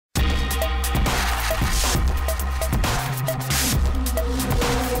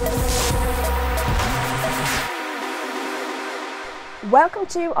Welcome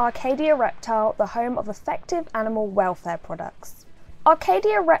to Arcadia Reptile, the home of effective animal welfare products.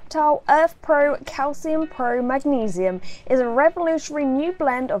 Arcadia Reptile EarthPro CalciumPro-Mg is a revolutionary new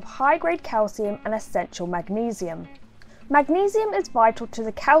blend of high-grade calcium and essential magnesium. Magnesium is vital to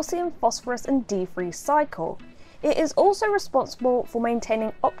the calcium, phosphorus and D3 cycle. It is also responsible for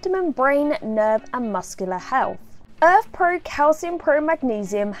maintaining optimum brain, nerve and muscular health. EarthPro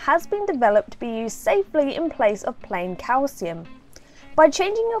CalciumPro-Mg has been developed to be used safely in place of plain calcium. By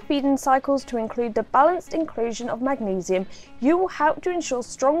changing your feeding cycles to include the balanced inclusion of magnesium, you will help to ensure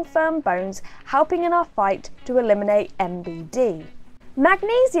strong, firm bones, helping in our fight to eliminate MBD.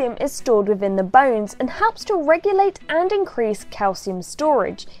 Magnesium is stored within the bones and helps to regulate and increase calcium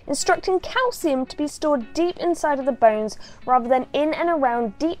storage, instructing calcium to be stored deep inside of the bones rather than in and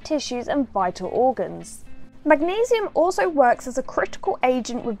around deep tissues and vital organs. Magnesium also works as a critical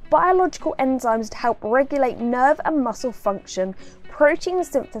agent with biological enzymes to help regulate nerve and muscle function, protein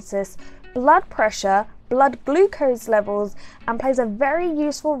synthesis, blood pressure, blood glucose levels, and plays a very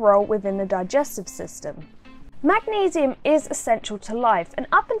useful role within the digestive system. Magnesium is essential to life, and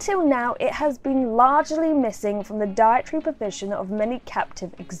up until now it has been largely missing from the dietary provision of many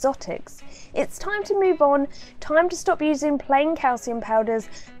captive exotics. It's time to move on, time to stop using plain calcium powders,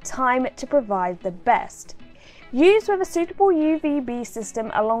 time to provide the best. Use with a suitable UVB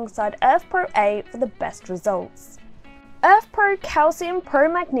system alongside EarthPro A for the best results. EarthPro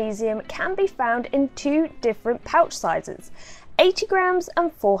CalciumPro-Mg can be found in two different pouch sizes, 80 grams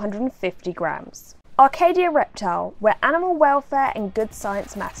and 450 grams. Arcadia Reptile, where animal welfare and good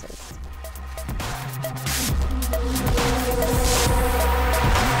science matters.